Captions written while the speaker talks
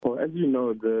as you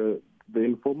know, the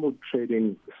informal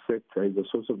trading sector is a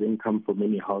source of income for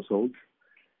many households,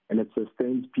 and it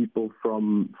sustains people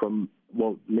from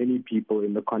many people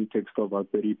in the context of our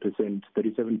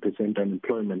 37%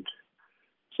 unemployment.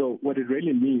 So what it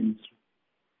really means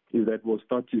is that we'll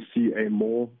start to see a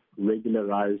more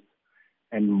regularized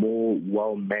and more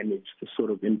well-managed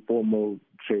sort of informal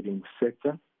trading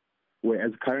sector,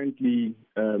 whereas currently,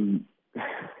 in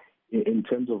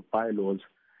terms of bylaws,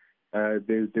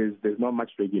 there's not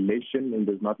much regulation and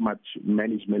there's not much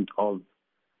management of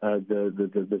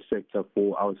the sector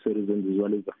for our citizens as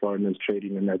well as the foreigners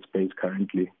trading in that space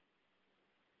currently.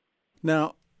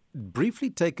 Now, briefly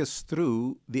take us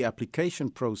through the application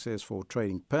process for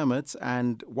trading permits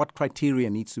and what criteria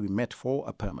needs to be met for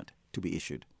a permit to be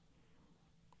issued.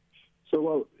 So,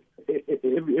 well,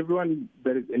 everyone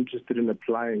that is interested in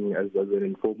applying as an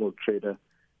informal trader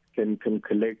can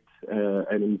collect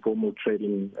an informal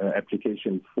trading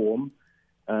application form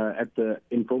at the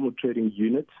informal trading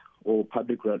unit or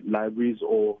public libraries,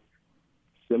 or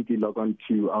simply log on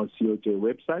to our COJ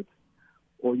website.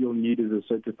 All you'll need is a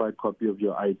certified copy of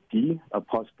your ID, a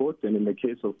passport, and in the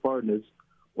case of foreigners,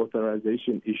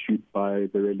 authorization issued by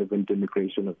the relevant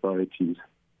immigration authorities.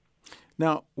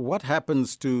 Now, what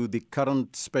happens to the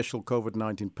current special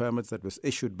COVID-19 permits that was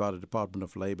issued by the Department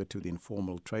of Labour to the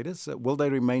informal traders? Will they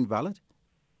remain valid?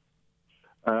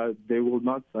 They will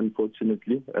not,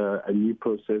 unfortunately. A new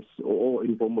process, all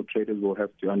informal traders will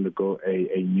have to undergo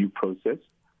a new process.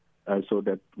 So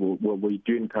that we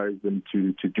do encourage them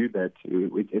to do that.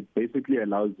 It basically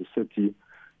allows the city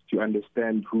to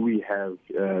understand who we have,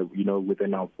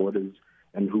 within our borders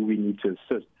and who we need to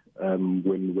assist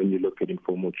when you look at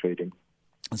informal trading.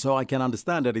 So I can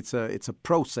understand that it's a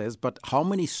process, but how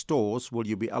many stores will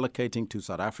you be allocating to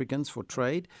South Africans for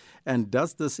trade? And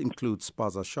does this include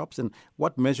spaza shops? And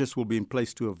what measures will be in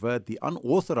place to avert the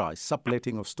unauthorized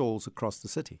subletting of stalls across the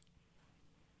city?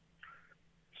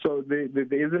 So there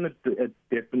isn't a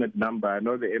definite number. I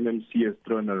know the MMC has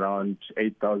thrown around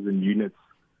 8,000 units.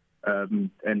 Let me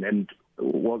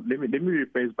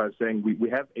rephrase by saying we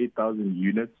have 8,000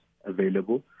 units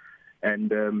available.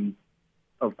 And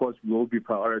of course, we will be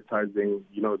prioritizing,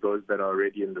 those that are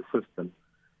already in the system.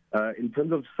 In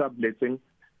terms of subletting,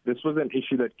 this was an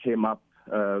issue that came up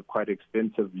quite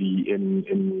extensively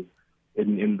in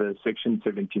the Section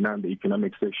 79, the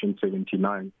Economic Section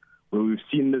 79, where we've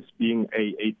seen this being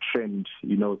a trend,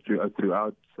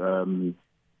 throughout the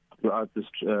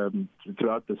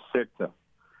sector.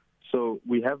 So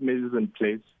we have measures in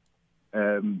place,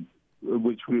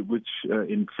 which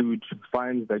include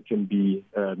fines that can be,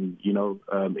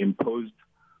 imposed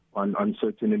on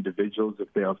certain individuals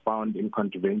if they are found in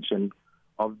contravention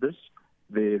of this.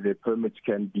 Their permits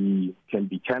can be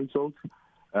cancelled.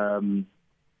 So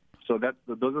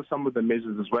those are some of the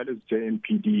measures, as well as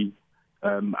JNPD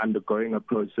undergoing a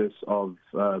process of,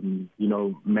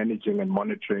 managing and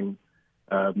monitoring,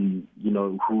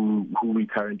 who we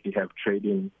currently have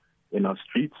trading in our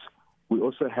streets. We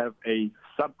also have a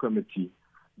subcommittee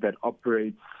that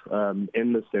operates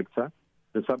in the sector.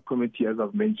 The subcommittee, as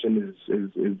I've mentioned,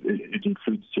 it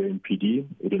includes JNPD,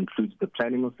 it includes the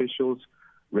planning officials,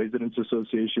 residents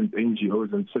associations,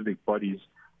 NGOs, and civic bodies,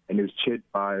 and is chaired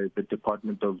by the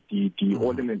Department of DD,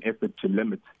 all in an effort to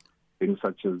limit things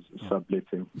such as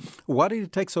subletting. Why did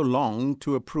it take so long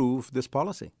to approve this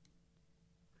policy?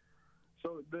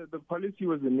 So the policy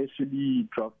was initially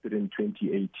drafted in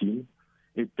 2018.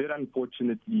 It did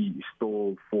unfortunately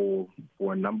stall for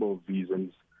a number of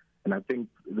reasons, and I think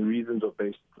the reasons are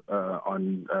based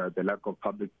on the lack of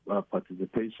public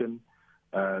participation,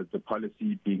 the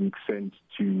policy being sent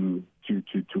to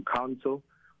council.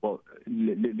 Well,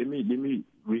 let me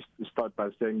start by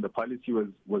saying the policy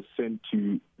was sent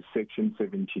to Section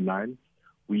 79.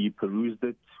 We perused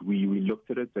it, we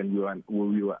looked at it, and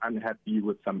we were unhappy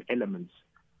with some elements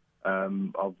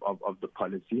of the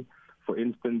policy. For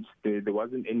instance, there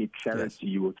wasn't any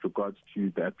clarity with regards to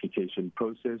the application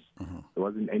process. Mm-hmm. There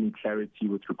wasn't any clarity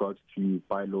with regards to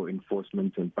bylaw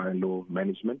enforcement and bylaw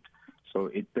management. So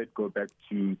it did go back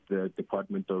to the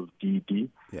Department of DD,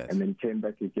 and then came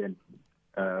back again.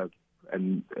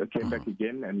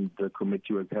 And the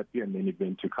committee was happy, and then it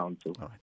went to council. All right.